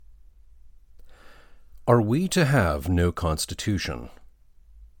Are We to Have No Constitution?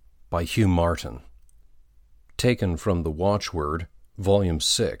 By Hugh Martin. Taken from The Watchword, Volume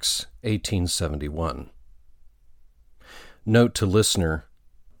 6, 1871. Note to listener: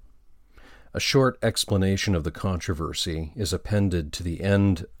 a short explanation of the controversy is appended to the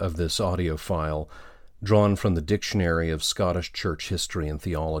end of this audio file, drawn from the Dictionary of Scottish Church History and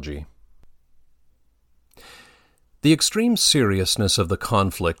Theology. The extreme seriousness of the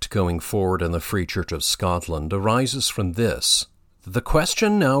conflict going forward in the Free Church of Scotland arises from this: the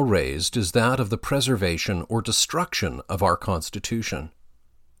question now raised is that of the preservation or destruction of our Constitution.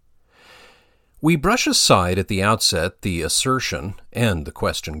 We brush aside at the outset the assertion, and the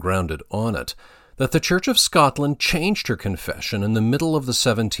question grounded on it, that the Church of Scotland changed her confession in the middle of the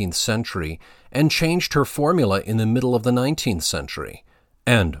 17th century and changed her formula in the middle of the 19th century.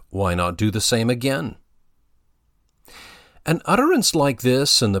 And why not do the same again? An utterance like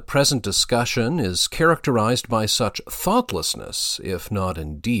this in the present discussion is characterized by such thoughtlessness, if not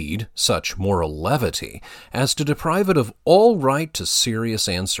indeed such moral levity, as to deprive it of all right to serious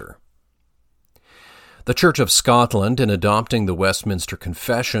answer. The Church of Scotland, in adopting the Westminster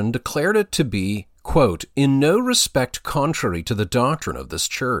Confession, declared it to be, quote, "in no respect contrary to the doctrine of this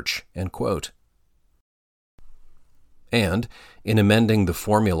Church," end quote. And, in amending the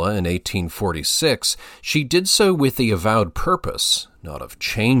formula in 1846, she did so with the avowed purpose, not of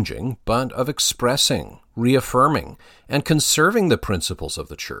changing, but of expressing, reaffirming, and conserving the principles of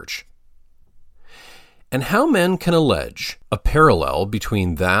the Church. And how men can allege a parallel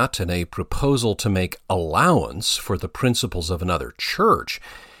between that and a proposal to make allowance for the principles of another church,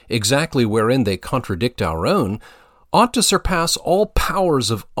 exactly wherein they contradict our own, ought to surpass all powers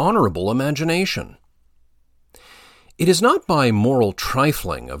of honorable imagination. It is not by moral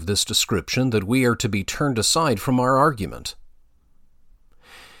trifling of this description that we are to be turned aside from our argument.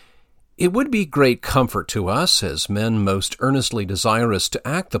 It would be great comfort to us, as men most earnestly desirous to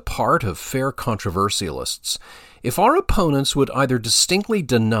act the part of fair controversialists, if our opponents would either distinctly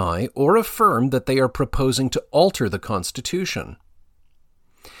deny or affirm that they are proposing to alter the Constitution.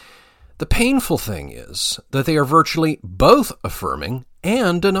 The painful thing is that they are virtually both affirming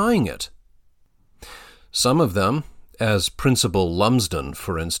and denying it. Some of them, as Principal Lumsden,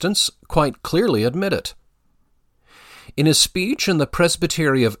 for instance, quite clearly admit it. In his speech in the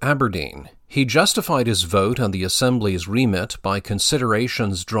Presbytery of Aberdeen, he justified his vote on the Assembly's remit by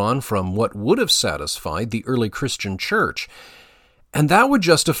considerations drawn from what would have satisfied the early Christian Church, and that would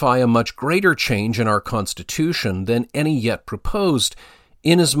justify a much greater change in our Constitution than any yet proposed,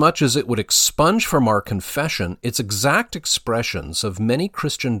 inasmuch as it would expunge from our confession its exact expressions of many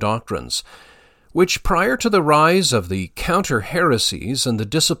Christian doctrines, which prior to the rise of the counter-heresies and the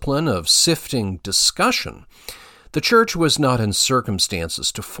discipline of sifting discussion, the Church was not in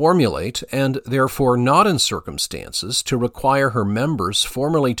circumstances to formulate, and therefore not in circumstances to require her members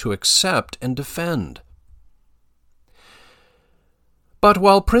formally to accept and defend. But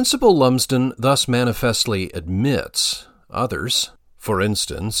while Principal Lumsden thus manifestly admits, others, for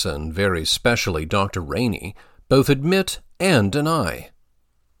instance, and very specially Dr. Rainey, both admit and deny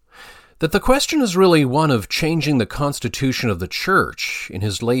that the question is really one of changing the constitution of the Church. In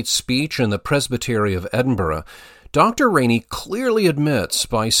his late speech in the Presbytery of Edinburgh, Dr. Rainey clearly admits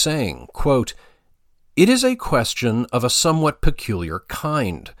by saying, quote, "It is a question of a somewhat peculiar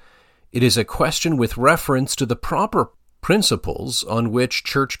kind. It is a question with reference to the proper principles on which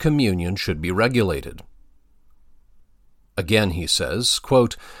church communion should be regulated." Again he says,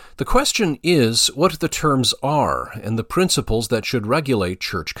 quote, "The question is what the terms are and the principles that should regulate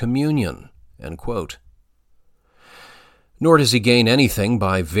church communion," end quote. Nor does he gain anything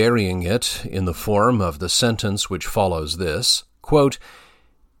by varying it in the form of the sentence which follows this, quote,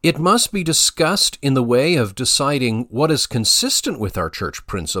 "It must be discussed in the way of deciding what is consistent with our church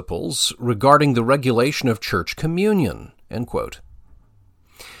principles regarding the regulation of church communion," end quote.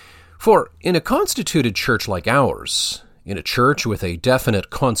 For in a constituted church like ours, in a church with a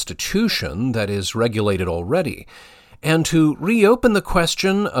definite constitution that is regulated already, and to reopen the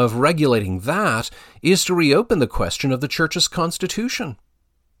question of regulating that is to reopen the question of the Church's constitution.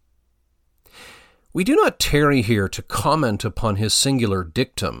 We do not tarry here to comment upon his singular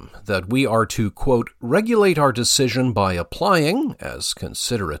dictum that we are to, quote, "regulate our decision by applying, as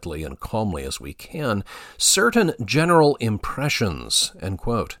considerately and calmly as we can, certain general impressions," end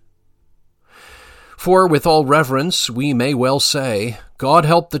quote. For, with all reverence, we may well say, God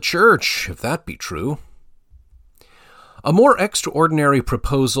help the Church, if that be true. A more extraordinary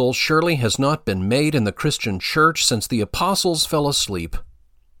proposal surely has not been made in the Christian Church since the apostles fell asleep.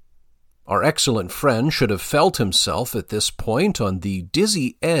 Our excellent friend should have felt himself at this point on the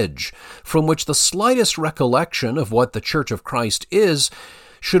dizzy edge from which the slightest recollection of what the Church of Christ is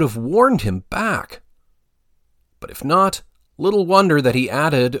should have warned him back. But if not, little wonder that he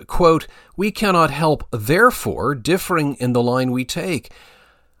added, quote, "We cannot help, therefore, differing in the line we take.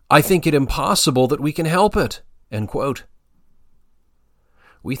 I think it impossible that we can help it," end quote.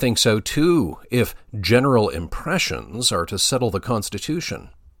 We think so too, if general impressions are to settle the Constitution.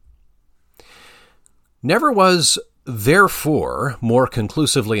 Never was therefore more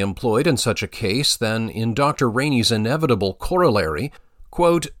conclusively employed in such a case than in Dr. Rainey's inevitable corollary,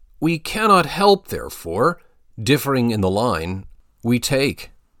 quote, "We cannot help, therefore, differing in the line we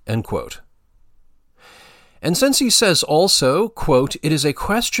take," end quote. And since he says also, quote, "It is a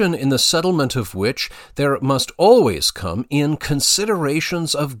question in the settlement of which there must always come in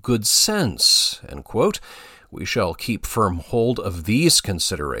considerations of good sense," end quote, we shall keep firm hold of these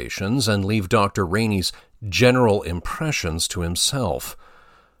considerations and leave Dr. Rainey's general impressions to himself.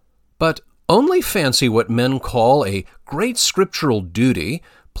 But only fancy what men call a great scriptural duty,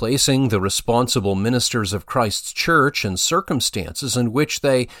 placing the responsible ministers of Christ's church in circumstances in which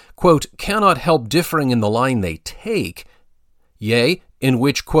they, quote, "cannot help differing in the line they take," yea, in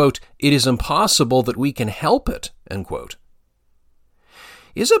which, quote, "it is impossible that we can help it," end quote.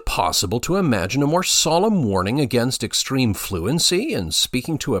 Is it possible to imagine a more solemn warning against extreme fluency in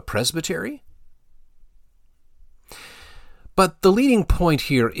speaking to a presbytery? But the leading point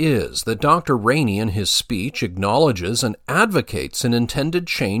here is that Dr. Rainey in his speech acknowledges and advocates an intended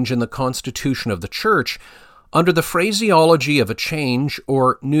change in the constitution of the Church under the phraseology of a change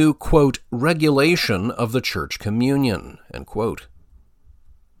or new, quote, "regulation of the church communion," end quote.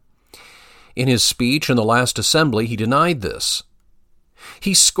 In his speech in the last assembly, he denied this.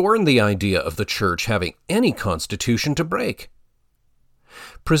 He scorned the idea of the Church having any constitution to break.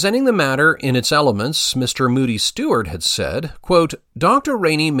 Presenting the matter in its elements, Mr. Moody Stuart had said, quote, "Dr.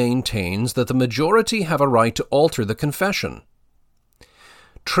 Rainey maintains that the majority have a right to alter the confession.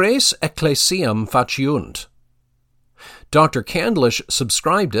 Tres ecclesiam faciunt. Dr. Candlish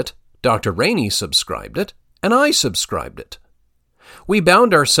subscribed it, Dr. Rainey subscribed it, and I subscribed it. We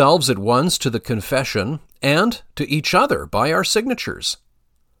bound ourselves at once to the confession and to each other by our signatures.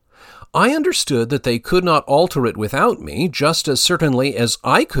 I understood that they could not alter it without me, just as certainly as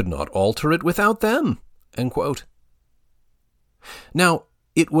I could not alter it without them," end quote. Now,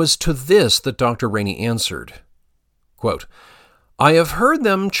 it was to this that Dr. Rainey answered, quote, "I have heard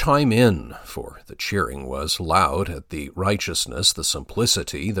them chime in," for the cheering was loud at the righteousness, the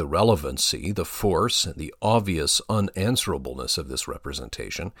simplicity, the relevancy, the force, and the obvious unanswerableness of this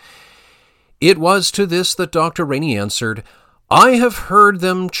representation. It was to this that Dr. Rainey answered, "I have heard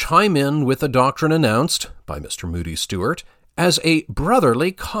them chime in with the doctrine announced by Mr. Moody Stuart as a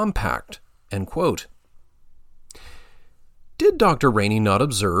brotherly compact," end quote. Did Dr. Rainey not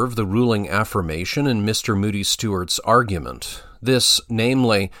observe the ruling affirmation in Mr. Moody Stuart's argument? This,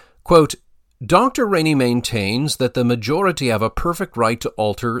 namely, quote, "Dr. Rainey maintains that the majority have a perfect right to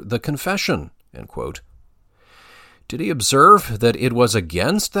alter the confession," end quote. Did he observe that it was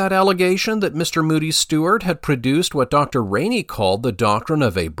against that allegation that Mr. Moody Stuart had produced what Dr. Rainey called the doctrine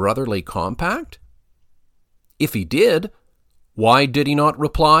of a brotherly compact? If he did, why did he not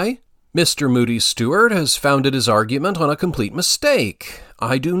reply, "Mr. Moody Stuart has founded his argument on a complete mistake.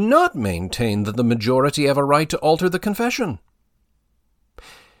 I do not maintain that the majority have a right to alter the confession"?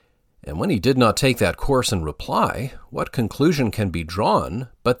 And when he did not take that course in reply, what conclusion can be drawn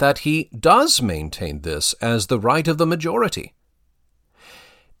but that he does maintain this as the right of the majority?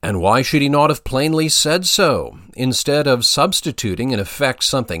 And why should he not have plainly said so, instead of substituting in effect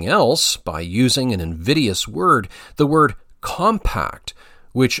something else by using an invidious word, the word compact,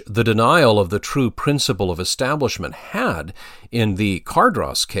 which the denial of the true principle of establishment had, in the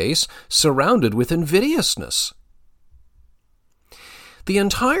Cardross case, surrounded with invidiousness? The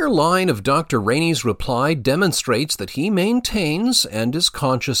entire line of Dr. Rainey's reply demonstrates that he maintains and is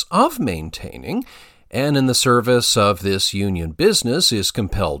conscious of maintaining, and in the service of this union business is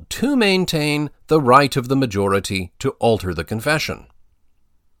compelled to maintain, the right of the majority to alter the confession.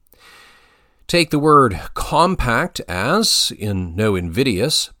 Take the word compact as, in no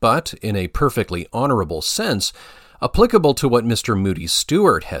invidious, but in a perfectly honorable sense, applicable to what Mr. Moody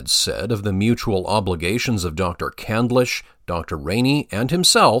Stuart had said of the mutual obligations of Dr. Candlish, Dr. Rainey, and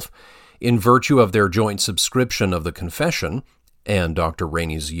himself, in virtue of their joint subscription of the confession, and Dr.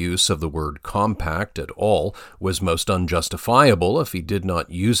 Rainey's use of the word compact at all was most unjustifiable if he did not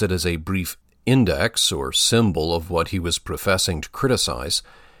use it as a brief index or symbol of what he was professing to criticize.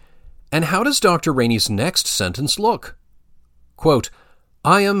 And how does Dr. Rainey's next sentence look? Quote,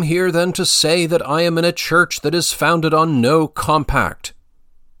 I am here then to say that I am in a church that is founded on no compact.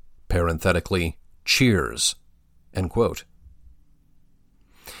 Parenthetically, cheers. End quote.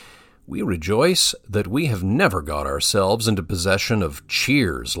 We rejoice that we have never got ourselves into possession of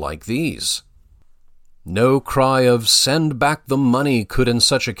cheers like these. No cry of "send back the money" could in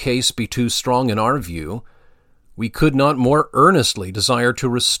such a case be too strong in our view. We could not more earnestly desire to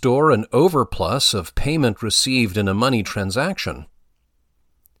restore an overplus of payment received in a money transaction.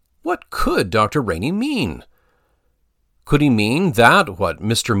 What could Dr. Rainey mean? Could he mean that what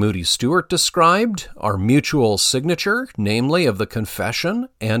Mr. Moody Stuart described, our mutual signature, namely of the confession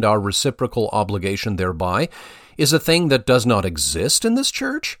and our reciprocal obligation thereby, is a thing that does not exist in this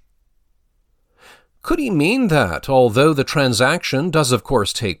church? Could he mean that, although the transaction does of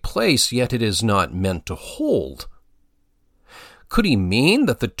course take place, yet it is not meant to hold? Could he mean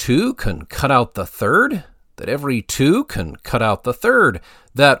that the two can cut out the third, that every two can cut out the third,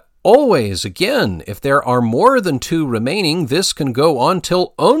 that always, again, if there are more than two remaining, this can go on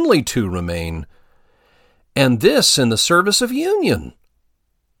till only two remain, and this in the service of union?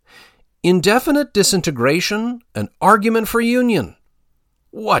 Indefinite disintegration, an argument for union.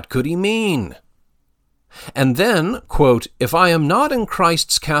 What could he mean? And then, quote, "If I am not in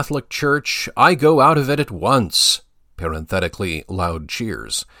Christ's Catholic Church, I go out of it at once," parenthetically, loud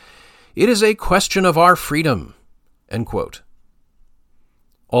cheers. "It is a question of our freedom," end quote.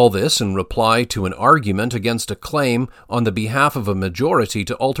 All this in reply to an argument against a claim on the behalf of a majority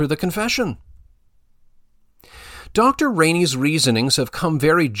to alter the confession. Dr. Rainey's reasonings have come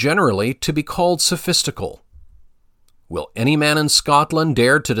very generally to be called sophistical. Will any man in Scotland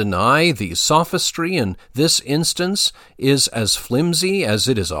dare to deny the sophistry in this instance is as flimsy as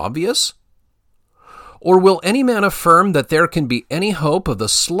it is obvious? Or will any man affirm that there can be any hope of the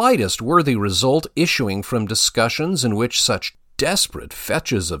slightest worthy result issuing from discussions in which such desperate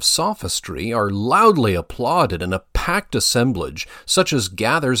fetches of sophistry are loudly applauded in a packed assemblage such as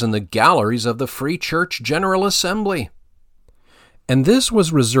gathers in the galleries of the Free Church General Assembly? And this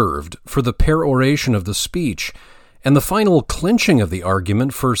was reserved for the peroration of the speech, and the final clinching of the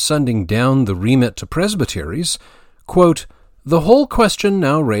argument for sending down the remit to presbyteries, quote, "The whole question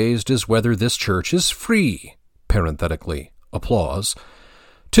now raised is whether this church is free," parenthetically, applause,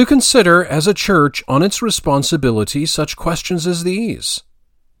 "to consider as a church on its responsibility such questions as these,"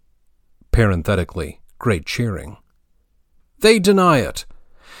 parenthetically, great cheering. "They deny it.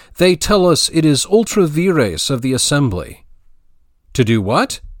 They tell us it is ultra vires of the assembly. To do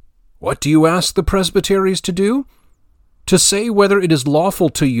what? What do you ask the presbyteries to do? To say whether it is lawful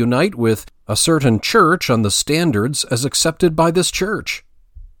to unite with a certain church on the standards as accepted by this church."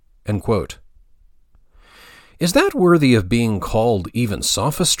 End quote. Is that worthy of being called even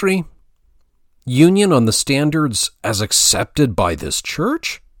sophistry? Union on the standards as accepted by this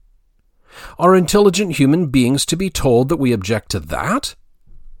church? Are intelligent human beings to be told that we object to that?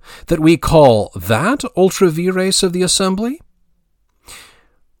 That we call that ultra vires of the assembly?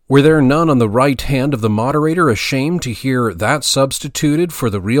 Were there none on the right hand of the moderator ashamed to hear that substituted for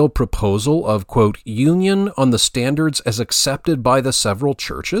the real proposal of, quote, "union on the standards as accepted by the several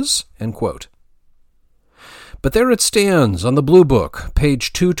churches," end quote? But there it stands on the Blue Book,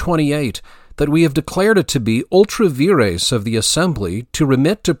 page 228, that we have declared it to be ultra vires of the assembly to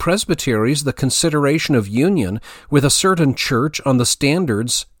remit to presbyteries the consideration of union with a certain church on the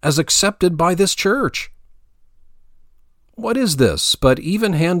standards as accepted by this church. What is this but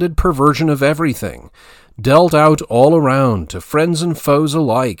even-handed perversion of everything, dealt out all around to friends and foes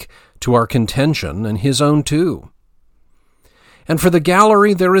alike, to our contention and his own too? And for the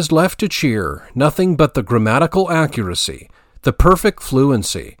gallery there is left to cheer nothing but the grammatical accuracy, the perfect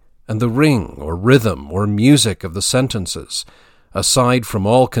fluency, and the ring or rhythm or music of the sentences, aside from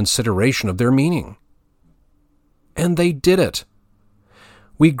all consideration of their meaning. And they did it.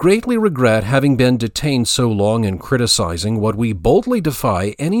 We greatly regret having been detained so long in criticizing what we boldly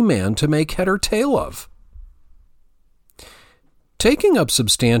defy any man to make head or tail of. Taking up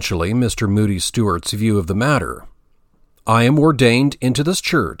substantially Mr. Moody Stuart's view of the matter, I am ordained into this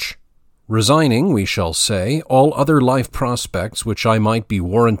church, resigning, we shall say, all other life prospects which I might be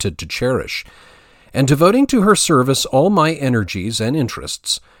warranted to cherish, and devoting to her service all my energies and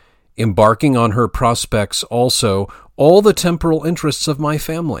interests, embarking on her prospects also all the temporal interests of my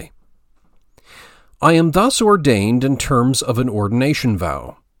family. I am thus ordained in terms of an ordination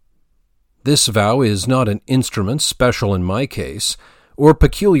vow. This vow is not an instrument special in my case, or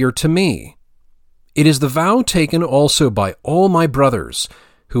peculiar to me. It is the vow taken also by all my brothers,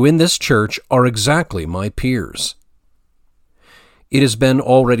 who in this church are exactly my peers. It has been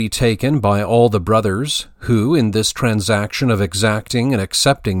already taken by all the brothers who, in this transaction of exacting and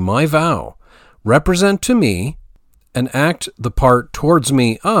accepting my vow, represent to me and act the part towards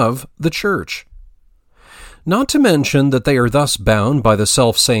me of the church. Not to mention that they are thus bound by the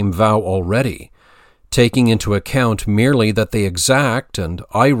selfsame vow already, taking into account merely that they exact and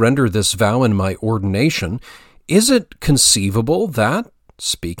I render this vow in my ordination. Is it conceivable that,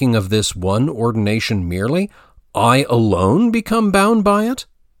 speaking of this one ordination merely, I alone become bound by it?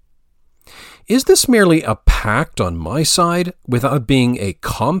 Is this merely a pact on my side without being a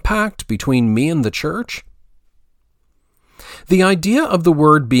compact between me and the church? The idea of the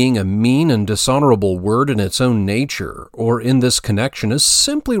word being a mean and dishonorable word in its own nature or in this connection is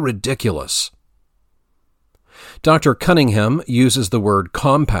simply ridiculous. Dr. Cunningham uses the word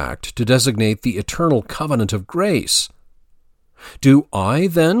compact to designate the eternal covenant of grace. Do I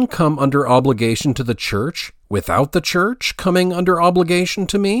then come under obligation to the church without the church coming under obligation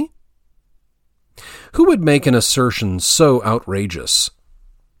to me? Who would make an assertion so outrageous?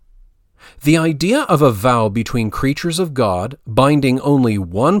 The idea of a vow between creatures of God binding only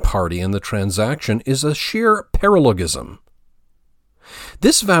one party in the transaction is a sheer paralogism.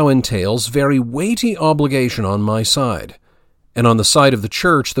 This vow entails very weighty obligation on my side, and on the side of the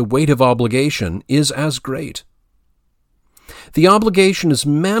church the weight of obligation is as great. The obligation is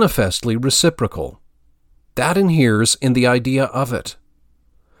manifestly reciprocal. That inheres in the idea of it.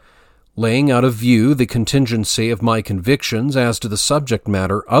 Laying out of view the contingency of my convictions as to the subject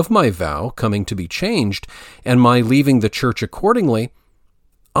matter of my vow coming to be changed, and my leaving the church accordingly,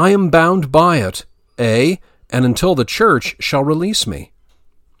 I am bound by it, and until the church shall release me.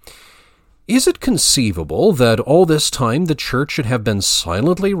 Is it conceivable that all this time the church should have been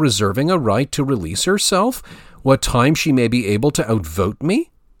silently reserving a right to release herself, what time she may be able to outvote me?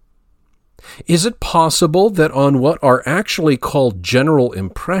 Is it possible that on what are actually called general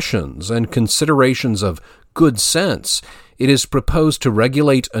impressions and considerations of good sense, it is proposed to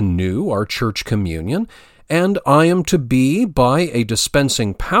regulate anew our church communion, and I am to be, by a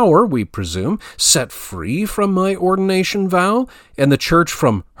dispensing power, we presume, set free from my ordination vow, and the church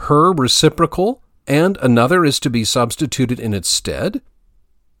from her reciprocal, and another is to be substituted in its stead?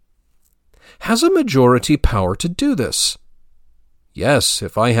 Has a majority power to do this? Yes,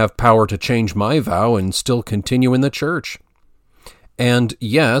 if I have power to change my vow and still continue in the church. And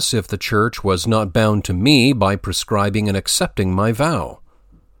yes, if the church was not bound to me by prescribing and accepting my vow.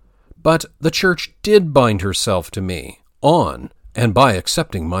 But the church did bind herself to me on and by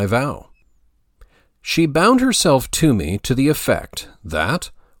accepting my vow. She bound herself to me to the effect that,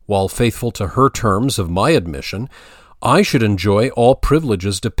 while faithful to her terms of my admission, I should enjoy all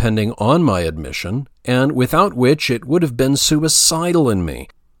privileges depending on my admission, and without which it would have been suicidal in me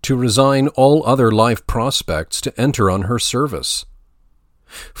to resign all other life prospects to enter on her service.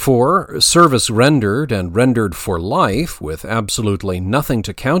 For service rendered and rendered for life, with absolutely nothing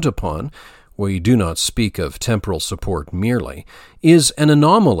to count upon, we do not speak of temporal support merely, is an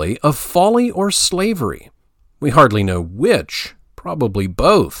anomaly of folly or slavery. We hardly know which, probably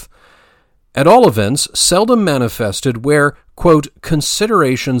both. At all events, seldom manifested where, quote,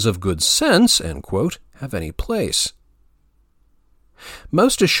 considerations of good sense, end quote, have any place.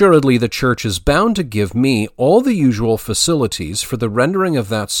 Most assuredly the Church is bound to give me all the usual facilities for the rendering of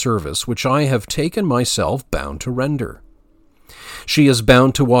that service which I have taken myself bound to render. She is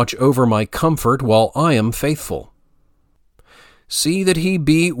bound to watch over my comfort while I am faithful. See that he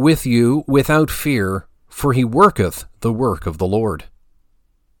be with you without fear, for he worketh the work of the Lord.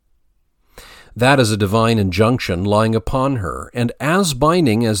 That is a divine injunction lying upon her, and as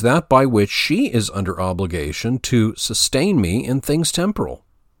binding as that by which she is under obligation to sustain me in things temporal.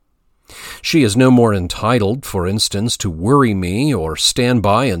 She is no more entitled, for instance, to worry me or stand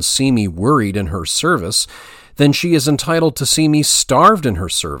by and see me worried in her service than she is entitled to see me starved in her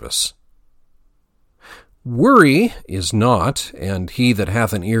service. Worry is not, and he that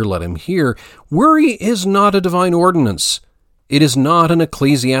hath an ear let him hear, worry is not a divine ordinance. It is not an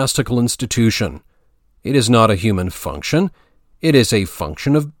ecclesiastical institution. It is not a human function. It is a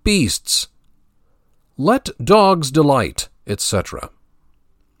function of beasts. Let dogs delight, etc.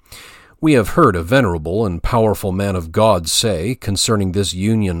 We have heard a venerable and powerful man of God say concerning this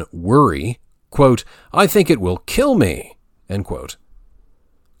union worry, quote, I think it will kill me, end quote.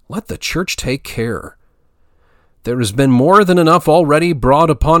 Let the Church take care. There has been more than enough already brought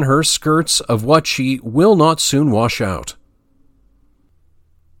upon her skirts of what she will not soon wash out.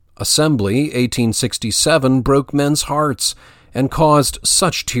 Assembly, 1867, broke men's hearts and caused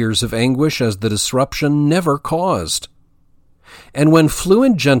such tears of anguish as the disruption never caused. And when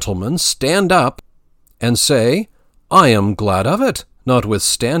fluent gentlemen stand up and say, I am glad of it,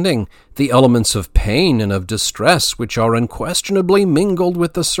 notwithstanding the elements of pain and of distress which are unquestionably mingled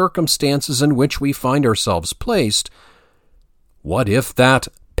with the circumstances in which we find ourselves placed, what if that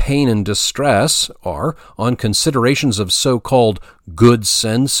pain and distress are, on considerations of so-called good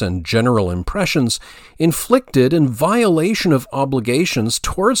sense and general impressions, inflicted in violation of obligations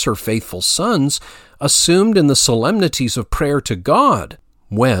towards her faithful sons, assumed in the solemnities of prayer to God,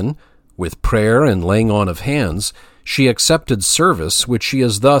 when, with prayer and laying on of hands, she accepted service which she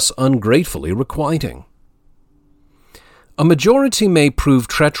is thus ungratefully requiting? A majority may prove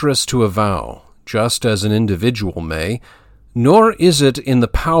treacherous to a vow, just as an individual may, nor is it in the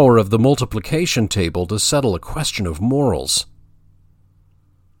power of the multiplication table to settle a question of morals.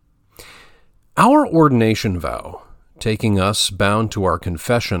 Our ordination vow, taking us bound to our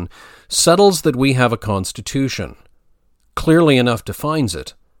confession, settles that we have a constitution, clearly enough defines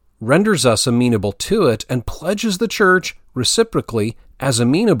it, renders us amenable to it, and pledges the Church, reciprocally, as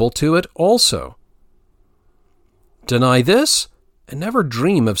amenable to it also. Deny this, and never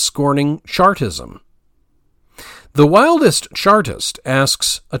dream of scorning Chartism. The wildest Chartist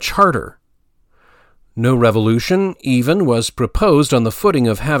asks a charter. No revolution, even, was proposed on the footing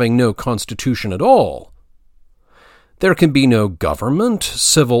of having no constitution at all. There can be no government,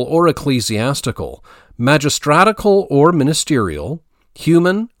 civil or ecclesiastical, magistratical or ministerial,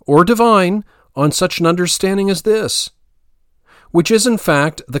 human or divine, on such an understanding as this, which is in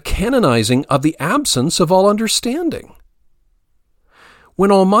fact the canonizing of the absence of all understanding.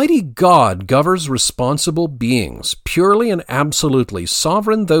 When Almighty God governs responsible beings, purely and absolutely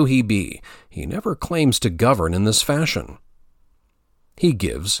sovereign though he be, he never claims to govern in this fashion. He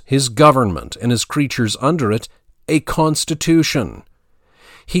gives his government and his creatures under it a constitution.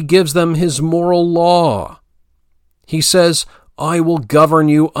 He gives them his moral law. He says, I will govern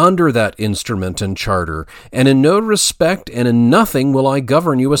you under that instrument and charter, and in no respect and in nothing will I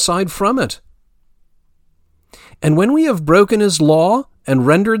govern you aside from it. And when we have broken his law and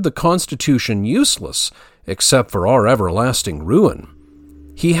rendered the constitution useless, except for our everlasting ruin,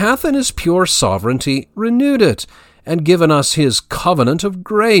 he hath in his pure sovereignty renewed it, and given us his covenant of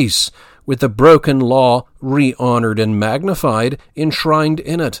grace, with the broken law re-honored and magnified, enshrined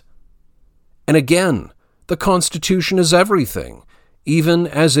in it. And again, the Constitution is everything, even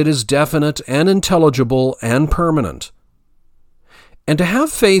as it is definite and intelligible and permanent. And to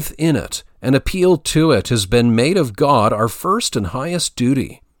have faith in it and appeal to it has been made of God our first and highest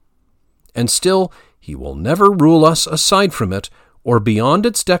duty. And still, he will never rule us aside from it or beyond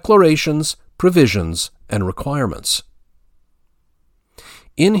its declarations, provisions, and requirements.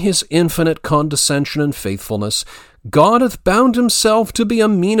 In his infinite condescension and faithfulness, God hath bound himself to be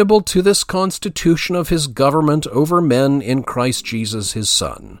amenable to this constitution of his government over men in Christ Jesus his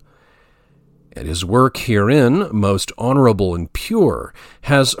Son. And his work herein, most honorable and pure,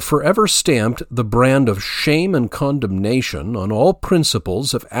 has forever stamped the brand of shame and condemnation on all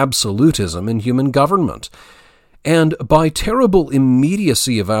principles of absolutism in human government, and by terrible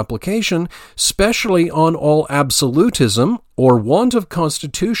immediacy of application, specially on all absolutism or want of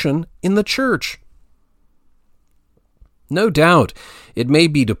constitution in the Church. No doubt it may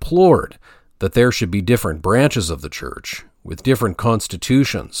be deplored that there should be different branches of the Church, with different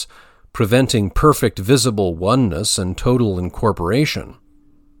constitutions, preventing perfect visible oneness and total incorporation.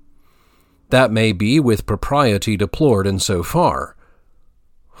 That may be with propriety deplored in so far.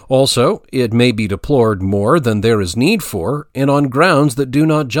 Also, it may be deplored more than there is need for, and on grounds that do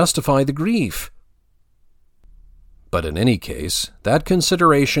not justify the grief. But in any case, that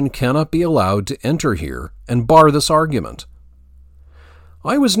consideration cannot be allowed to enter here and bar this argument.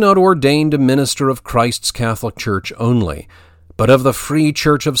 I was not ordained a minister of Christ's Catholic Church only, but of the Free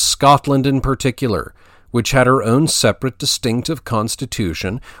Church of Scotland in particular, which had her own separate distinctive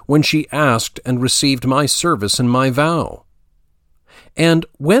constitution when she asked and received my service and my vow. And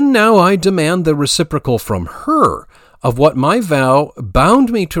when now I demand the reciprocal from her of what my vow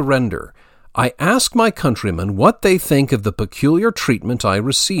bound me to render, I ask my countrymen what they think of the peculiar treatment I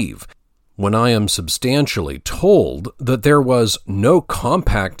receive, when I am substantially told that there was no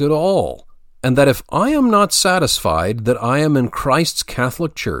compact at all, and that if I am not satisfied that I am in Christ's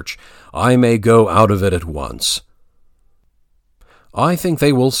Catholic Church, I may go out of it at once. I think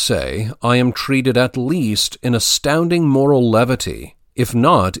they will say I am treated at least in astounding moral levity, if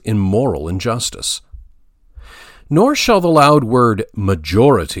not in moral injustice. Nor shall the loud word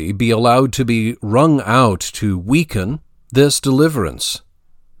majority be allowed to be wrung out to weaken this deliverance.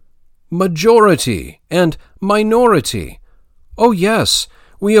 Majority and minority. Oh yes,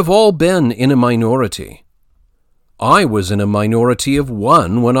 we have all been in a minority. I was in a minority of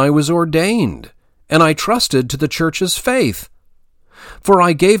one when I was ordained, and I trusted to the Church's faith. For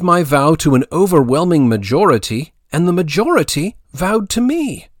I gave my vow to an overwhelming majority, and the majority vowed to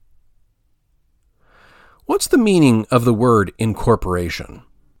me. What's the meaning of the word incorporation?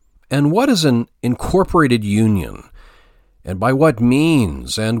 And what is an incorporated union? And by what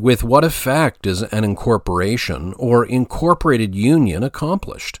means and with what effect is an incorporation or incorporated union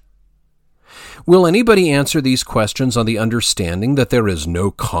accomplished? Will anybody answer these questions on the understanding that there is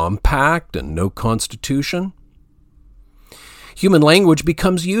no compact and no constitution? Human language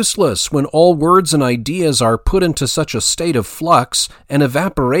becomes useless when all words and ideas are put into such a state of flux and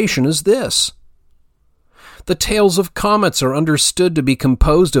evaporation as this. The tails of comets are understood to be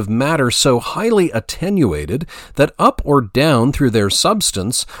composed of matter so highly attenuated that up or down through their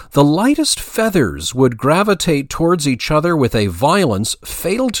substance, the lightest feathers would gravitate towards each other with a violence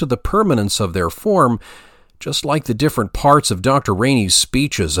fatal to the permanence of their form, just like the different parts of Dr. Rainey's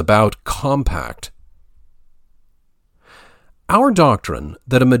speeches about compact. Our doctrine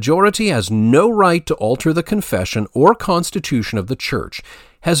that a majority has no right to alter the confession or constitution of the Church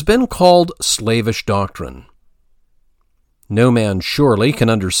has been called slavish doctrine. No man surely can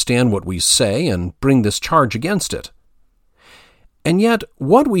understand what we say and bring this charge against it. And yet,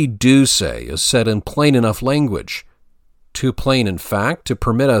 what we do say is said in plain enough language, too plain in fact to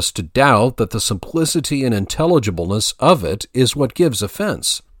permit us to doubt that the simplicity and intelligibleness of it is what gives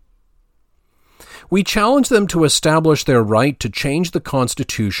offense. We challenge them to establish their right to change the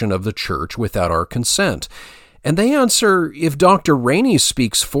constitution of the Church without our consent, and they answer, if Dr. Rainey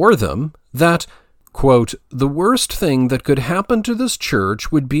speaks for them, that, quote, the worst thing that could happen to this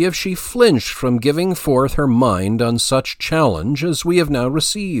Church would be if she flinched from giving forth her mind on such challenge as we have now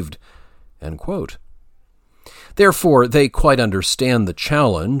received, end quote. Therefore, they quite understand the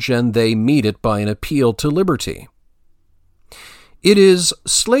challenge, and they meet it by an appeal to liberty. It is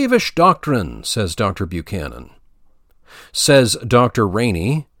slavish doctrine, says Dr. Buchanan. Says Dr.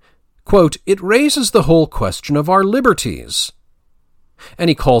 Rainey, quote, it raises the whole question of our liberties. And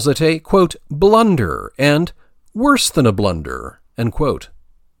he calls it a, quote, blunder and worse than a blunder, end quote.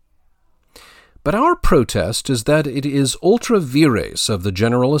 But our protest is that it is ultra vires of the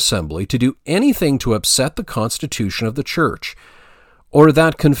General Assembly to do anything to upset the Constitution of the Church, or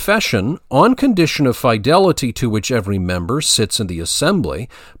that confession, on condition of fidelity to which every member sits in the assembly,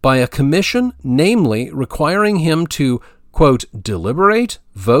 by a commission, namely requiring him to, quote, deliberate,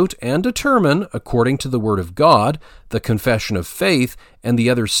 vote, and determine, according to the Word of God, the confession of faith, and the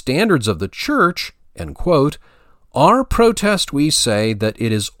other standards of the Church, end quote, our protest we say that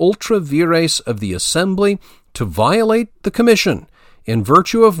it is ultra vires of the assembly to violate the commission, in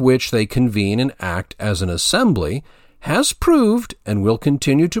virtue of which they convene and act as an assembly, has proved, and will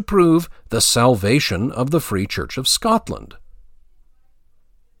continue to prove, the salvation of the Free Church of Scotland.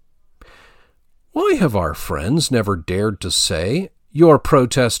 Why have our friends never dared to say, your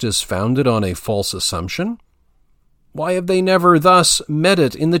protest is founded on a false assumption? Why have they never thus met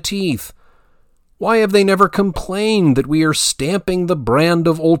it in the teeth? Why have they never complained that we are stamping the brand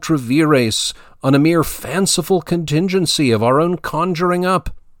of ultra vires on a mere fanciful contingency of our own conjuring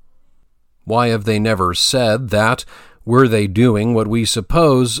up? Why have they never said that, were they doing what we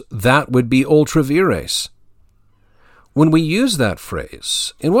suppose, that would be ultra vires? When we use that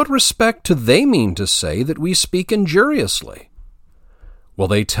phrase, in what respect do they mean to say that we speak injuriously? Will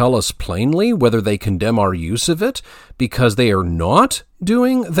they tell us plainly whether they condemn our use of it because they are not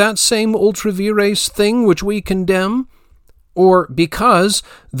doing that same ultra vires thing which we condemn, or because,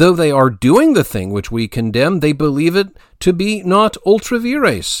 though they are doing the thing which we condemn, they believe it to be not ultra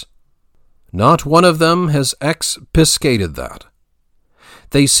vires? Not one of them has expiscated that.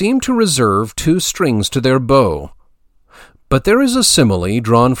 They seem to reserve two strings to their bow. But there is a simile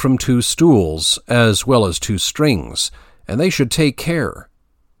drawn from two stools, as well as two strings, and they should take care.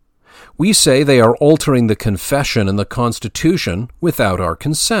 We say they are altering the confession and the Constitution without our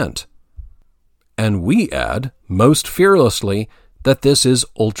consent. And we add, most fearlessly, that this is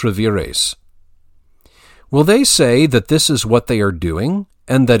ultra vires. Will they say that this is what they are doing,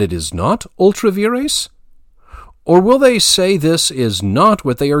 and that it is not ultra vires? Or will they say this is not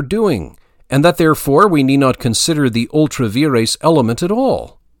what they are doing, and that therefore we need not consider the ultra vires element at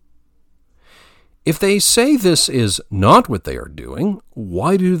all? If they say this is not what they are doing,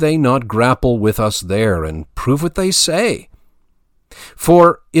 why do they not grapple with us there and prove what they say?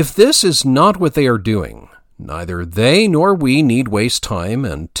 For if this is not what they are doing, neither they nor we need waste time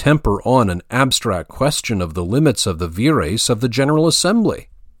and temper on an abstract question of the limits of the vires of the General Assembly.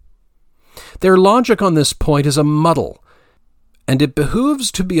 Their logic on this point is a muddle, and it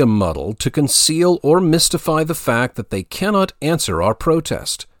behooves to be a muddle to conceal or mystify the fact that they cannot answer our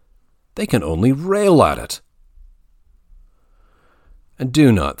protest. They can only rail at it. and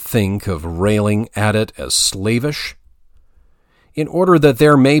do not think of railing at it as slavish. In order that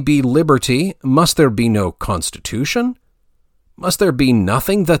there may be liberty, must there be no constitution? Must there be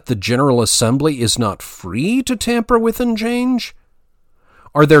nothing that the General Assembly is not free to tamper with and change?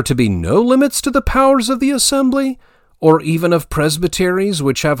 Are there to be no limits to the powers of the Assembly, or even of presbyteries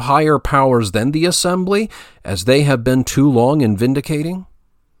which have higher powers than the Assembly, as they have been too long in vindicating?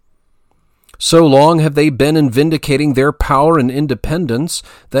 So long have they been in vindicating their power and independence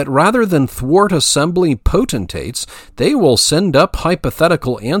that rather than thwart assembly potentates, they will send up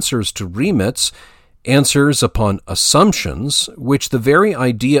hypothetical answers to remits, answers upon assumptions, which the very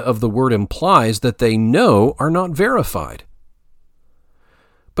idea of the word implies that they know are not verified.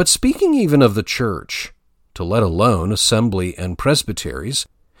 But speaking even of the Church, to let alone assembly and presbyteries,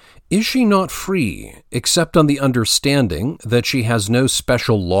 is she not free, except on the understanding that she has no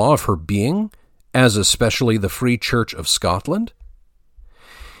special law of her being, as especially the Free Church of Scotland?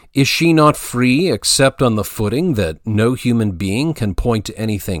 Is she not free, except on the footing that no human being can point to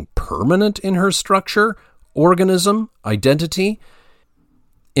anything permanent in her structure, organism, identity?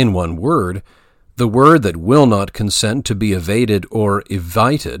 In one word, the word that will not consent to be evaded or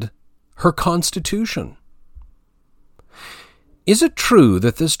evited, her constitution. Is it true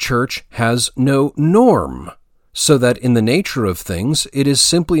that this church has no norm, so that in the nature of things it is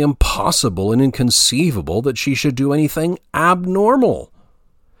simply impossible and inconceivable that she should do anything abnormal?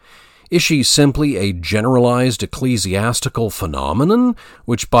 Is she simply a generalized ecclesiastical phenomenon,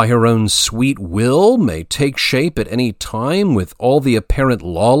 which by her own sweet will may take shape at any time with all the apparent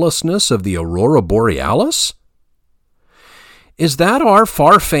lawlessness of the aurora borealis? Is that our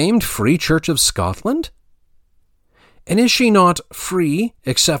far-famed Free Church of Scotland? And is she not free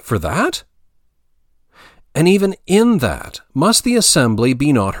except for that? And even in that, must the assembly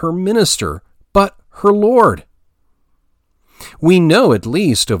be not her minister, but her Lord? We know at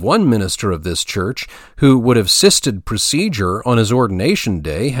least of one minister of this church who would have sisted procedure on his ordination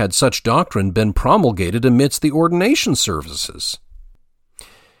day had such doctrine been promulgated amidst the ordination services.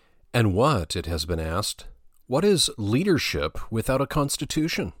 And what, it has been asked, what is leadership without a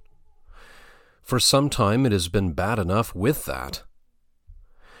constitution? For some time it has been bad enough with that.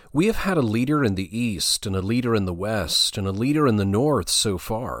 We have had a leader in the East, and a leader in the West, and a leader in the North so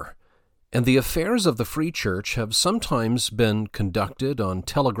far, and the affairs of the Free Church have sometimes been conducted on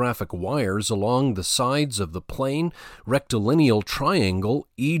telegraphic wires along the sides of the plain rectilineal triangle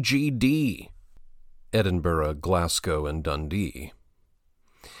EGD, Edinburgh, Glasgow, and Dundee.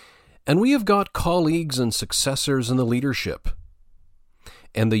 And we have got colleagues and successors in the leadership,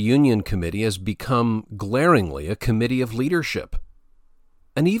 and the Union Committee has become glaringly a committee of leadership.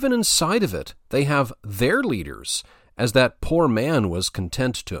 And even inside of it, they have their leaders, as that poor man was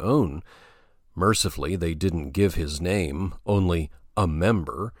content to own. Mercifully, they didn't give his name, only a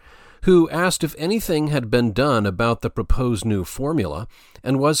member, who asked if anything had been done about the proposed new formula,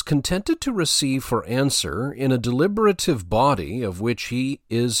 and was contented to receive for answer, in a deliberative body of which he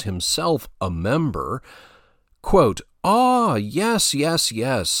is himself a member, quote, "Ah, yes,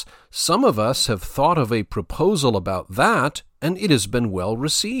 some of us have thought of a proposal about that, and it has been well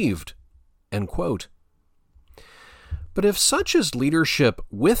received." End quote. But if such is leadership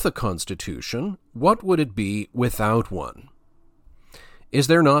with a constitution, what would it be without one? Is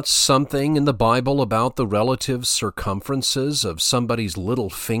there not something in the Bible about the relative circumferences of somebody's little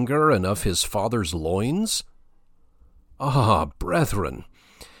finger and of his father's loins? Ah, brethren,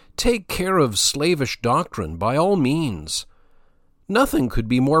 take care of slavish doctrine by all means. Nothing could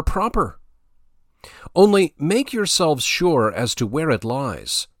be more proper. Only make yourselves sure as to where it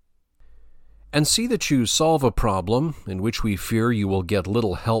lies, and see that you solve a problem in which we fear you will get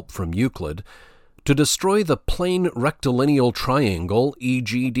little help from Euclid, to destroy the plane rectilineal triangle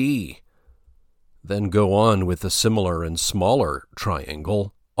EGD. Then go on with the similar and smaller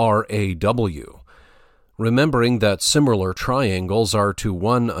triangle RAW, remembering that similar triangles are to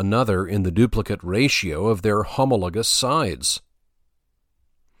one another in the duplicate ratio of their homologous sides.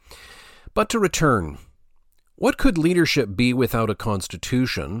 But to return, what could leadership be without a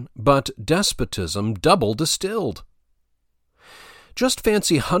constitution but despotism double distilled? Just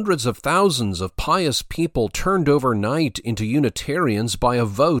fancy hundreds of thousands of pious people turned overnight into Unitarians by a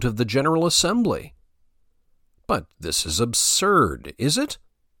vote of the General Assembly. But this is absurd, is it?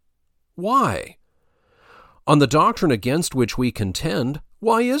 Why? On the doctrine against which we contend,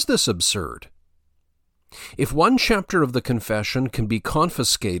 why is this absurd? If one chapter of the Confession can be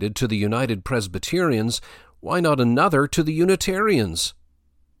confiscated to the United Presbyterians, why not another to the Unitarians?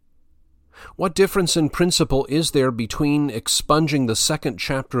 What difference in principle is there between expunging the second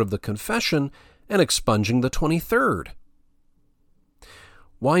chapter of the Confession and expunging the 23rd?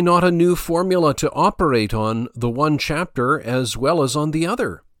 Why not a new formula to operate on the one chapter as well as on the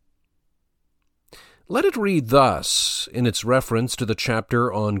other? Let it read thus in its reference to the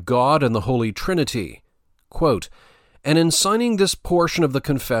chapter on God and the Holy Trinity, quote, "And in signing this portion of the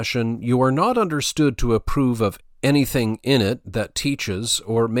confession, you are not understood to approve of anything in it that teaches,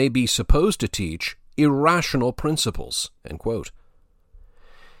 or may be supposed to teach, irrational principles." End quote.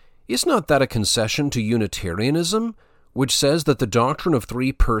 Is not that a concession to Unitarianism, which says that the doctrine of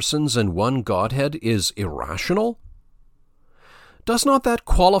three persons and one Godhead is irrational? Does not that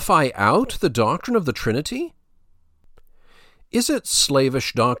qualify out the doctrine of the Trinity? Is it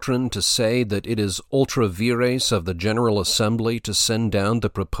slavish doctrine to say that it is ultra vires of the General Assembly to send down the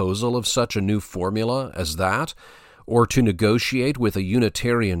proposal of such a new formula as that, or to negotiate with a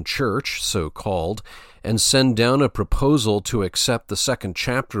Unitarian church, so-called, and send down a proposal to accept the second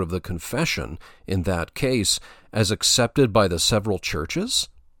chapter of the confession, in that case, as accepted by the several churches?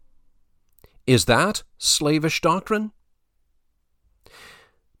 Is that slavish doctrine?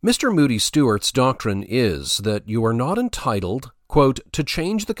 Mr. Moody Stuart's doctrine is that you are not entitled, quote, "to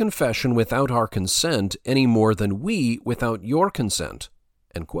change the confession without our consent any more than we without your consent,"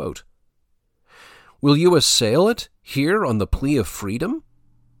 end quote. Will you assail it here on the plea of freedom?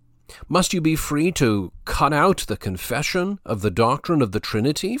 Must you be free to cut out the confession of the doctrine of the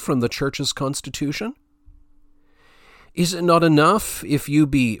Trinity from the Church's Constitution? Is it not enough if you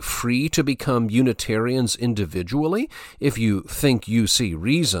be free to become Unitarians individually, if you think you see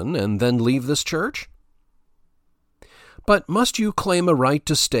reason, and then leave this church? But must you claim a right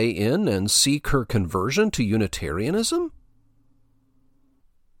to stay in and seek her conversion to Unitarianism?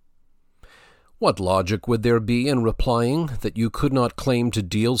 What logic would there be in replying that you could not claim to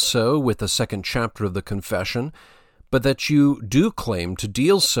deal so with the second chapter of the confession, but that you do claim to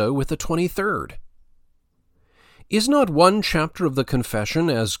deal so with the 23rd? Is not one chapter of the confession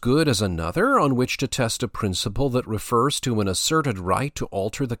as good as another on which to test a principle that refers to an asserted right to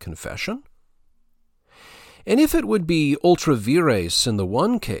alter the confession? And if it would be ultra vires in the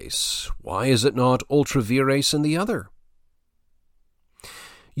one case, why is it not ultra vires in the other?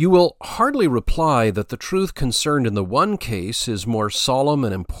 You will hardly reply that the truth concerned in the one case is more solemn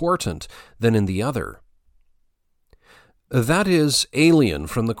and important than in the other. That is alien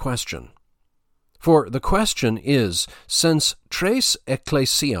from the question. For the question is, since tres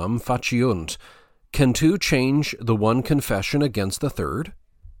ecclesiam faciunt, can two change the one confession against the third?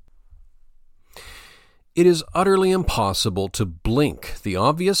 It is utterly impossible to blink the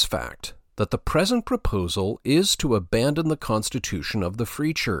obvious fact that the present proposal is to abandon the constitution of the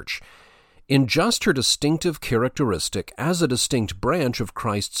Free Church, in just her distinctive characteristic as a distinct branch of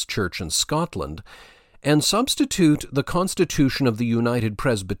Christ's Church in Scotland, and substitute the constitution of the United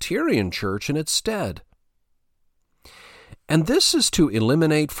Presbyterian Church in its stead. And this is to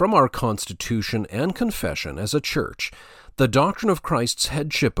eliminate from our constitution and confession as a church the doctrine of Christ's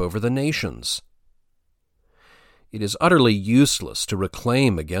headship over the nations. It is utterly useless to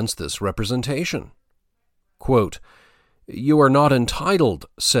reclaim against this representation. Quote, "You are not entitled,"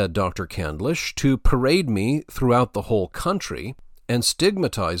 said Dr. Candlish, "to parade me throughout the whole country and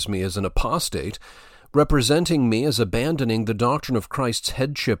stigmatize me as an apostate, representing me as abandoning the doctrine of Christ's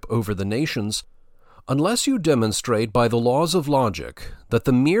headship over the nations, unless you demonstrate by the laws of logic that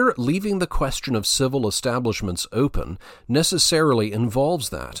the mere leaving the question of civil establishments open necessarily involves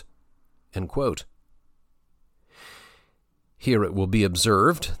that." End quote. Here it will be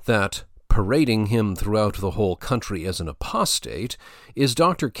observed that parading him throughout the whole country as an apostate is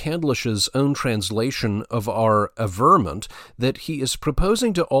Dr. Candlish's own translation of our averment that he is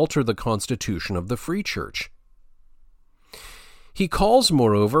proposing to alter the constitution of the Free Church. He calls,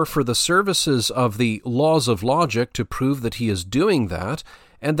 moreover, for the services of the laws of logic to prove that he is doing that,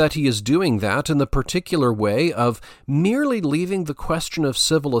 and that he is doing that in the particular way of merely leaving the question of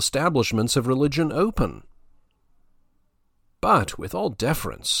civil establishments of religion open. But, with all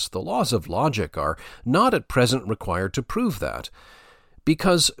deference, the laws of logic are not at present required to prove that,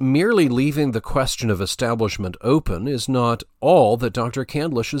 because merely leaving the question of establishment open is not all that Dr.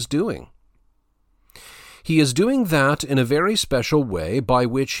 Candlish is doing. He is doing that in a very special way by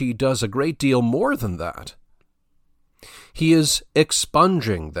which he does a great deal more than that. He is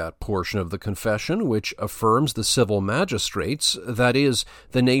expunging that portion of the confession which affirms the civil magistrates, that is,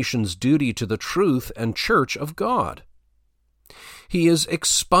 the nation's duty to the truth and church of God. He is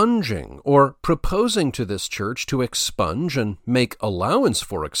expunging, or proposing to this church to expunge and make allowance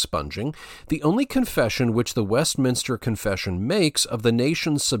for expunging, the only confession which the Westminster Confession makes of the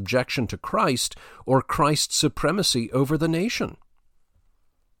nation's subjection to Christ or Christ's supremacy over the nation.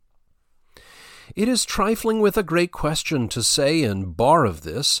 It is trifling with a great question to say in bar of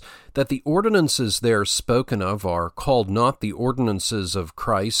this, that the ordinances there spoken of are called not the ordinances of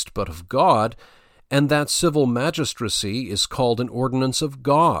Christ, but of God, and that civil magistracy is called an ordinance of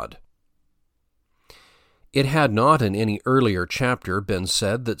God. It had not in any earlier chapter been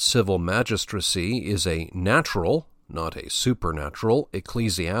said that civil magistracy is a natural, not a supernatural,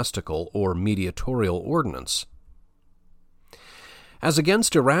 ecclesiastical or mediatorial ordinance. As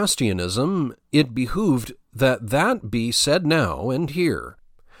against Erastianism, it behooved that be said now and here,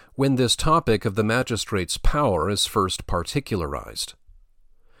 when this topic of the magistrate's power is first particularized.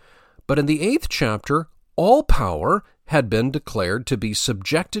 But in the 8th chapter, all power had been declared to be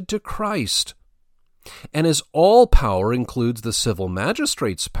subjected to Christ. And as all power includes the civil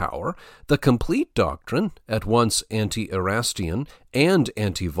magistrate's power, the complete doctrine, at once anti-Erastian and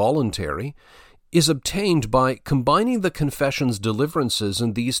anti-voluntary, is obtained by combining the confession's deliverances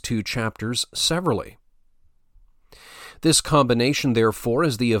in these 2 chapters severally. This combination, therefore,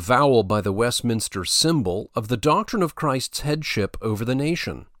 is the avowal by the Westminster symbol of the doctrine of Christ's headship over the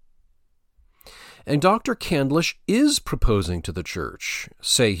nation. And Dr. Candlish is proposing to the Church,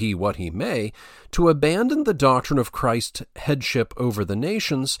 say he what he may, to abandon the doctrine of Christ's headship over the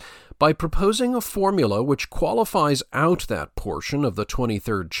nations by proposing a formula which qualifies out that portion of the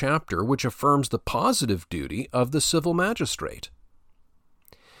 23rd chapter which affirms the positive duty of the civil magistrate.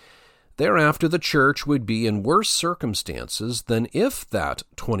 Thereafter the Church would be in worse circumstances than if that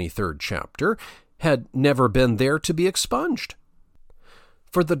 23rd chapter had never been there to be expunged.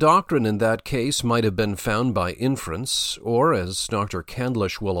 For the doctrine in that case might have been found by inference, or, as Dr.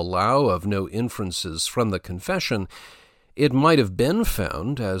 Candlish will allow of no inferences from the confession, it might have been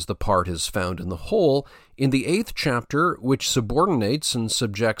found, as the part is found in the whole, in the 8th chapter, which subordinates and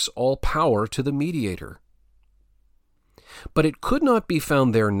subjects all power to the mediator. But it could not be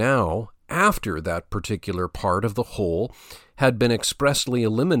found there now, after that particular part of the whole had been expressly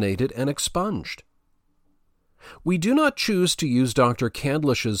eliminated and expunged. We do not choose to use Dr.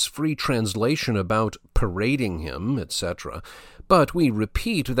 Candlish's free translation about parading him, etc., but we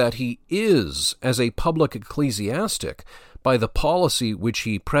repeat that he is, as a public ecclesiastic, by the policy which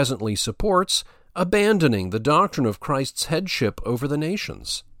he presently supports, abandoning the doctrine of Christ's headship over the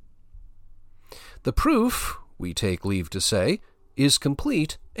nations. The proof, we take leave to say, is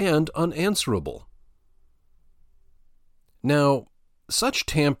complete and unanswerable. Now, such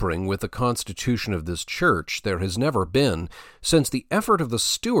tampering with the constitution of this church there has never been since the effort of the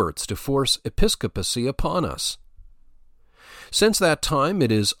Stuarts to force episcopacy upon us. Since that time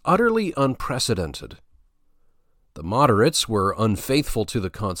it is utterly unprecedented. The moderates were unfaithful to the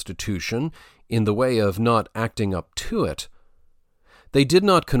constitution in the way of not acting up to it. They did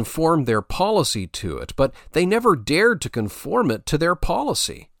not conform their policy to it, but they never dared to conform it to their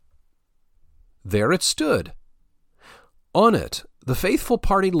policy. There it stood. On it, the faithful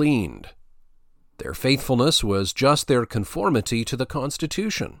party leaned. Their faithfulness was just their conformity to the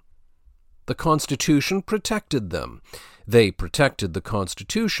Constitution. The Constitution protected them. They protected the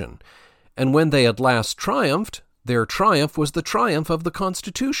Constitution. And when they at last triumphed, their triumph was the triumph of the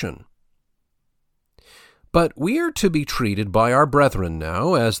Constitution. But we are to be treated by our brethren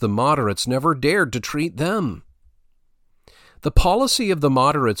now as the moderates never dared to treat them. The policy of the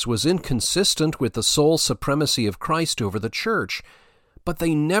moderates was inconsistent with the sole supremacy of Christ over the Church, but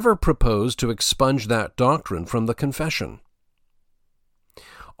they never proposed to expunge that doctrine from the confession.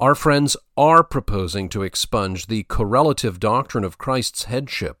 Our friends are proposing to expunge the correlative doctrine of Christ's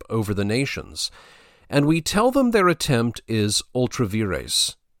headship over the nations, and we tell them their attempt is ultra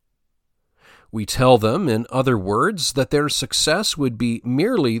vires. We tell them, in other words, that their success would be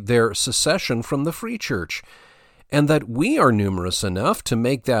merely their secession from the Free Church, and that we are numerous enough to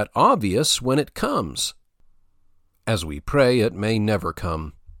make that obvious when it comes. As we pray, it may never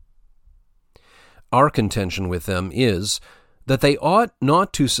come. Our contention with them is that they ought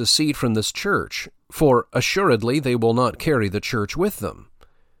not to secede from this church, for assuredly they will not carry the church with them.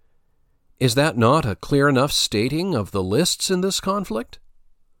 Is that not a clear enough stating of the lists in this conflict?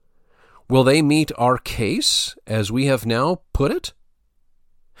 Will they meet our case, as we have now put it?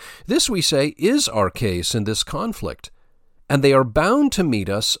 This, we say, is our case in this conflict, and they are bound to meet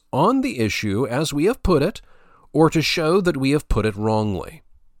us on the issue as we have put it, or to show that we have put it wrongly.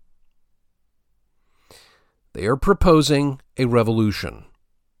 They are proposing a revolution.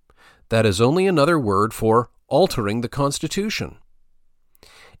 That is only another word for altering the Constitution.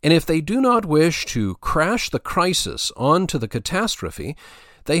 And if they do not wish to crash the crisis onto the catastrophe,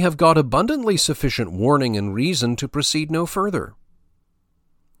 they have got abundantly sufficient warning and reason to proceed no further.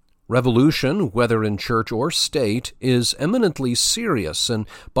 Revolution, whether in church or state, is eminently serious and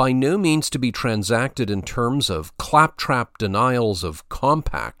by no means to be transacted in terms of claptrap denials of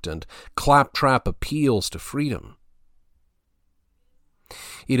compact and claptrap appeals to freedom.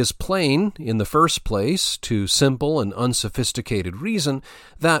 It is plain, in the first place, to simple and unsophisticated reason,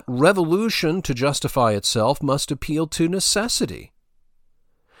 that revolution, to justify itself, must appeal to necessity.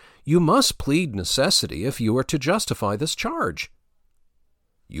 You must plead necessity if you are to justify this charge.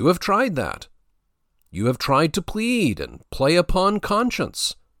 You have tried that. You have tried to plead and play upon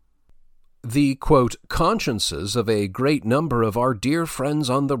conscience. The, quote, consciences of a great number of our dear friends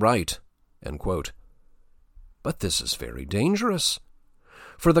on the right, end quote. But this is very dangerous.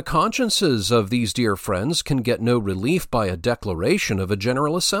 For the consciences of these dear friends can get no relief by a declaration of a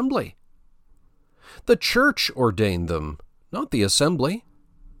General Assembly. The Church ordained them, not the Assembly.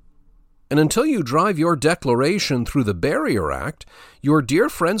 And until you drive your declaration through the Barrier Act, your dear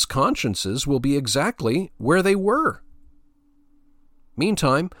friends' consciences will be exactly where they were.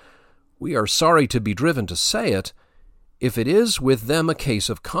 Meantime, we are sorry to be driven to say it, if it is with them a case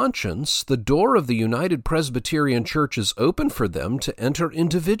of conscience, the door of the United Presbyterian Church is open for them to enter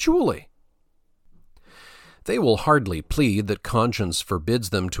individually. They will hardly plead that conscience forbids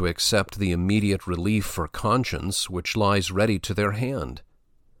them to accept the immediate relief for conscience which lies ready to their hand.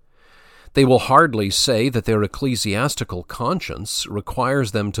 They will hardly say that their ecclesiastical conscience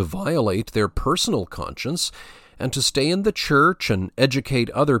requires them to violate their personal conscience and to stay in the church and educate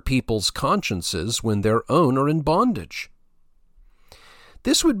other people's consciences when their own are in bondage.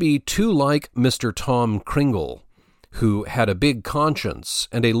 This would be too like Mr. Tom Cringle, who had a big conscience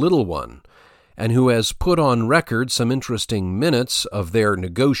and a little one, and who has put on record some interesting minutes of their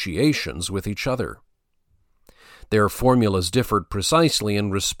negotiations with each other. Their formulas differed precisely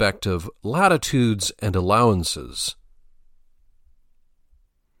in respect of latitudes and allowances.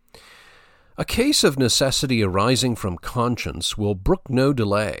 A case of necessity arising from conscience will brook no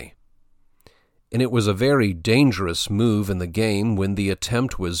delay, and it was a very dangerous move in the game when the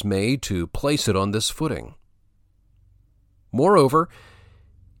attempt was made to place it on this footing. Moreover,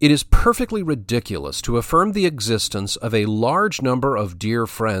 it is perfectly ridiculous to affirm the existence of a large number of dear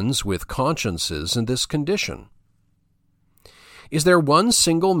friends with consciences in this condition. Is there one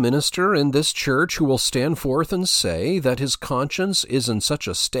single minister in this church who will stand forth and say that his conscience is in such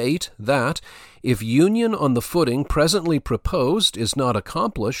a state that, if union on the footing presently proposed is not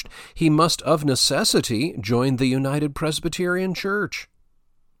accomplished, he must of necessity join the United Presbyterian Church?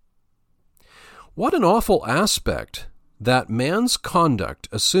 What an awful aspect that man's conduct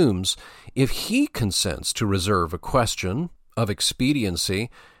assumes if he consents to reserve a question of expediency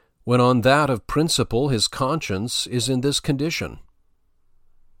when on that of principle his conscience is in this condition.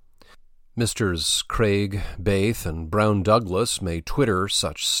 Messrs. Craig, Baith, and Brown Douglas may twitter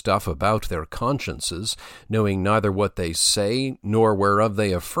such stuff about their consciences, knowing neither what they say nor whereof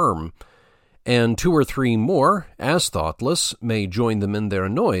they affirm, and 2 or 3 more, as thoughtless, may join them in their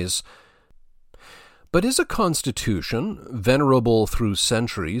noise. But is a constitution, venerable through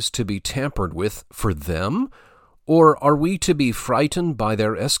centuries, to be tampered with for them, or are we to be frightened by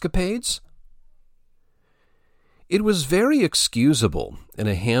their escapades? It was very excusable in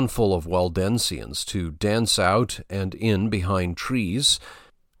a handful of Waldensians to dance out and in behind trees,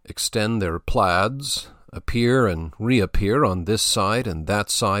 extend their plaids, appear and reappear on this side and that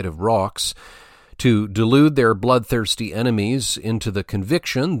side of rocks, to delude their bloodthirsty enemies into the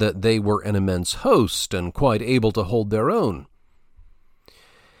conviction that they were an immense host and quite able to hold their own.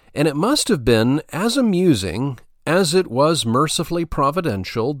 And it must have been as amusing as it was mercifully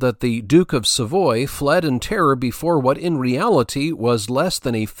providential that the Duke of Savoy fled in terror before what in reality was less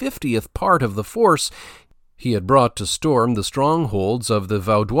than a 50th part of the force he had brought to storm the strongholds of the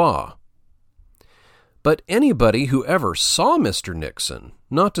Vaudois. But anybody who ever saw Mr. Nixon,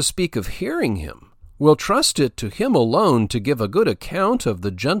 not to speak of hearing him, will trust it to him alone to give a good account of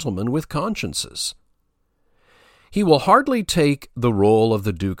the gentleman with consciences. He will hardly take the role of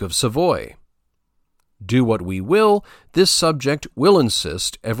the Duke of Savoy. Do what we will, this subject will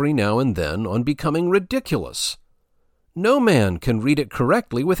insist every now and then on becoming ridiculous. No man can read it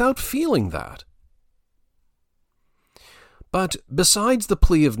correctly without feeling that. But besides the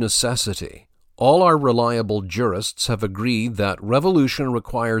plea of necessity, all our reliable jurists have agreed that revolution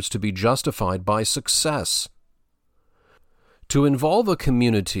requires to be justified by success. To involve a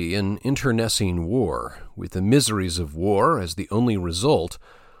community in internecine war, with the miseries of war as the only result,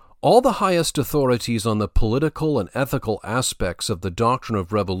 all the highest authorities on the political and ethical aspects of the doctrine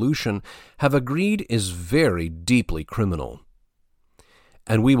of revolution have agreed is very deeply criminal.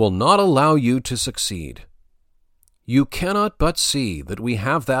 And we will not allow you to succeed. You cannot but see that we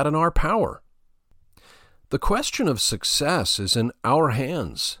have that in our power. The question of success is in our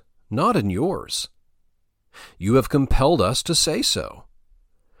hands, not in yours. You have compelled us to say so.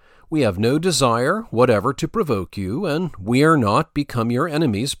 We have no desire whatever to provoke you, and we are not become your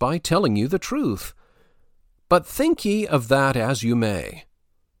enemies by telling you the truth. But think ye of that as you may.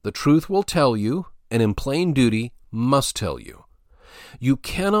 The truth will tell you, and in plain duty must tell you. You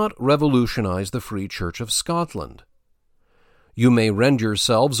cannot revolutionize the Free Church of Scotland. You may rend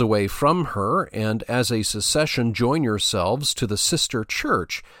yourselves away from her, and as a secession join yourselves to the sister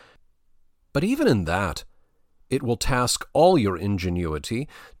church. But even in that, it will task all your ingenuity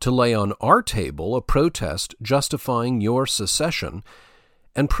to lay on our table a protest justifying your secession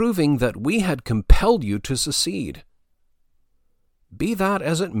and proving that we had compelled you to secede. Be that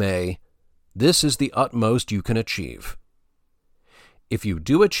as it may, this is the utmost you can achieve. If you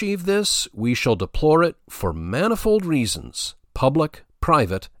do achieve this, we shall deplore it for manifold reasons, public,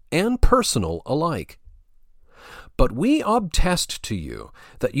 private, and personal alike. But we obtest to you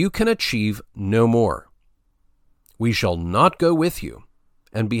that you can achieve no more. We shall not go with you,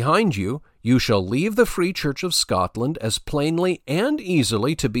 and behind you you shall leave the Free Church of Scotland as plainly and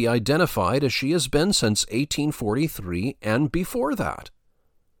easily to be identified as she has been since 1843 and before that.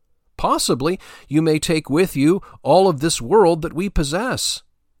 Possibly you may take with you all of this world that we possess.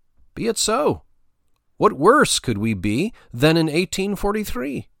 Be it so. What worse could we be than in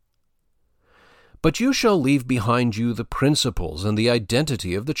 1843? But you shall leave behind you the principles and the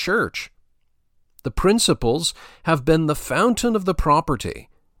identity of the Church. The principles have been the fountain of the property,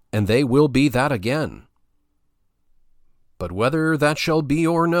 and they will be that again. But whether that shall be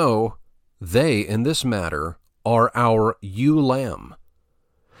or no, they in this matter are our ewe lamb.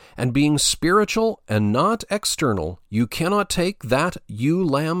 And being spiritual and not external, you cannot take that ewe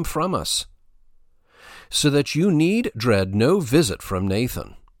lamb from us, so that you need dread no visit from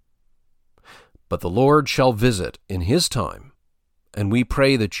Nathan. But the Lord shall visit in his time, and we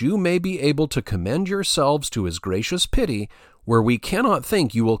pray that you may be able to commend yourselves to his gracious pity, where we cannot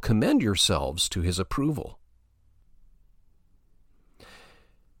think you will commend yourselves to his approval.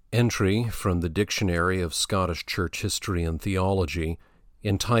 Entry from the Dictionary of Scottish Church History and Theology,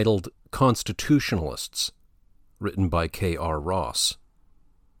 entitled Constitutionalists, written by K.R. Ross.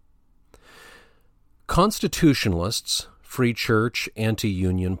 Constitutionalists, Free Church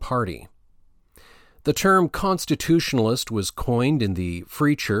Anti-Union Party. The term constitutionalist was coined in the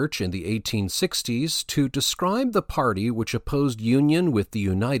Free Church in the 1860s to describe the party which opposed union with the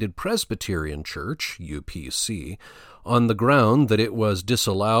United Presbyterian Church, UPC, on the ground that it was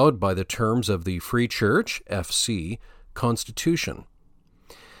disallowed by the terms of the Free Church, FC, Constitution.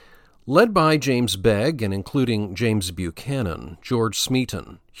 Led by James Begg and including James Buchanan, George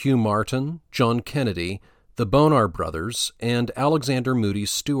Smeaton, Hugh Martin, John Kennedy, the Bonar brothers, and Alexander Moody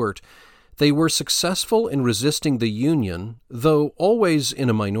Stuart, they were successful in resisting the Union, though always in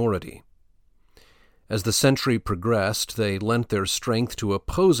a minority. As the century progressed, they lent their strength to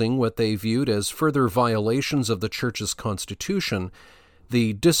opposing what they viewed as further violations of the Church's Constitution,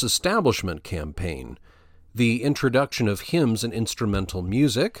 the Disestablishment Campaign, the introduction of hymns and instrumental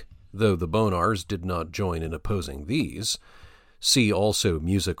music, though the Bonars did not join in opposing these, see also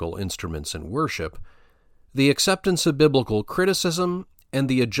musical instruments in worship, the acceptance of biblical criticism, and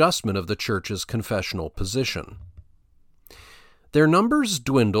the adjustment of the Church's confessional position. Their numbers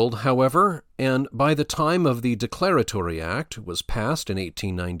dwindled, however, and by the time of the Declaratory Act was passed in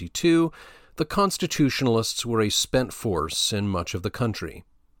 1892, the Constitutionalists were a spent force in much of the country.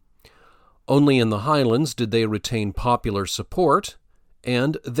 Only in the Highlands did they retain popular support,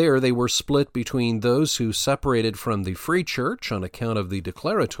 and there they were split between those who separated from the Free Church on account of the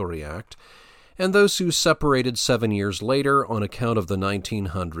Declaratory Act and those who separated 7 years later on account of the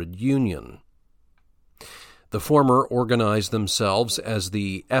 1900 Union. The former organized themselves as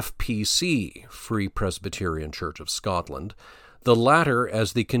the FPC, Free Presbyterian Church of Scotland, the latter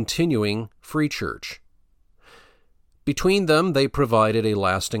as the continuing Free Church. Between them, they provided a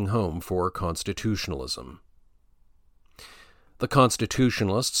lasting home for constitutionalism. The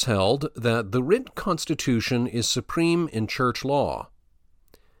Constitutionalists held that the written Constitution is supreme in church law.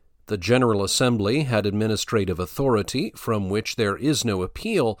 The General Assembly had administrative authority from which there is no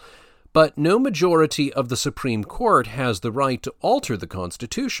appeal, but no majority of the Supreme Court has the right to alter the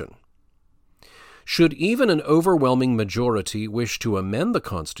Constitution. Should even an overwhelming majority wish to amend the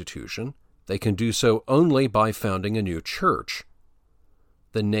Constitution, they can do so only by founding a new church.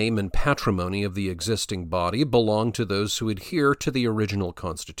 The name and patrimony of the existing body belong to those who adhere to the original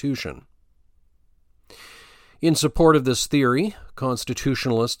Constitution. In support of this theory,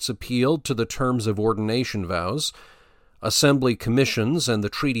 Constitutionalists appealed to the terms of ordination vows, assembly commissions, and the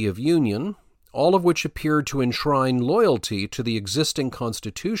Treaty of Union, all of which appeared to enshrine loyalty to the existing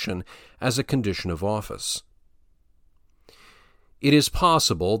Constitution as a condition of office. It is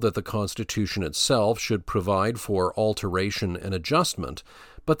possible that the Constitution itself should provide for alteration and adjustment,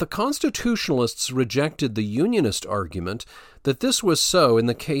 but the Constitutionalists rejected the Unionist argument that this was so in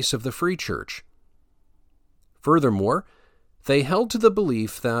the case of the Free Church. Furthermore, they held to the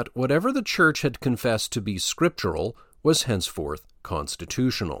belief that whatever the Church had confessed to be scriptural was henceforth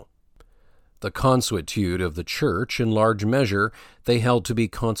constitutional. The consuetude of the Church, in large measure, they held to be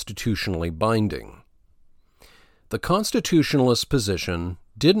constitutionally binding. The Constitutionalist position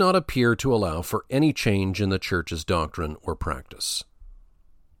did not appear to allow for any change in the Church's doctrine or practice.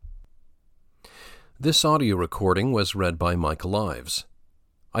 This audio recording was read by Michael Ives.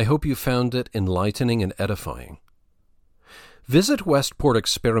 I hope you found it enlightening and edifying. Visit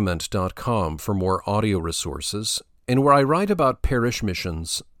westportexperiment.com for more audio resources and where I write about parish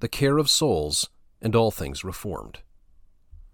missions, the care of souls, and all things Reformed.